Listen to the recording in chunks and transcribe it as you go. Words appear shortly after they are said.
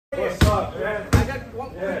What's up, man? I got one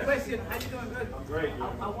quick question. How you doing? Good. I'm great.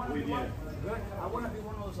 I want to be one. Good. I want to be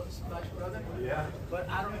one of those splash brothers. Yeah. But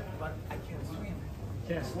I don't. But I can't swim.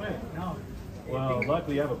 Can't swim. No. Well,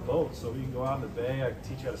 luckily you have a boat, so we can go out in the bay. I can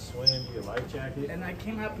teach you how to swim, give you a life jacket. And I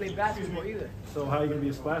cannot play basketball either. So how are you gonna be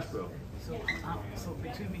a splash bro? So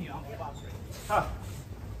between me, I'm flop. Ha!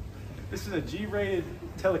 This is a G-rated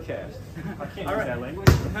telecast. I can't use that language.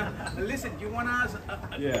 Listen, you want to ask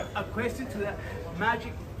a question to that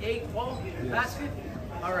Magic 8 ball basket?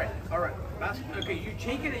 All right. Basket. Okay, you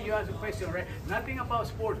shake it and you ask a question, right? Nothing about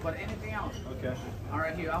sports, but anything else. Okay. All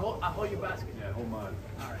right, here. I hold your basket. Yeah, hold mine.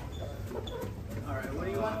 All right. What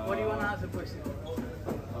do you want to ask a question?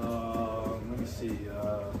 Let me see.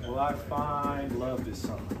 Will I find love this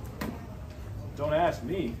summer? Don't ask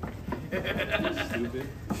me. Stupid.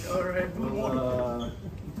 All right. Well,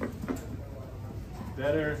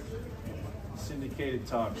 better syndicated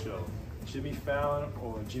talk show, Jimmy Fallon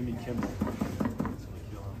or Jimmy Kimmel?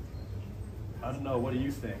 I don't know. What do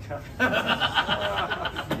you think?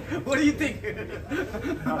 What do you think?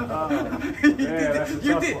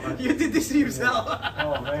 You did this to yourself.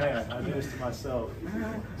 Oh man, I did this to myself.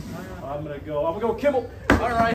 I'm gonna go Kimmel. All right.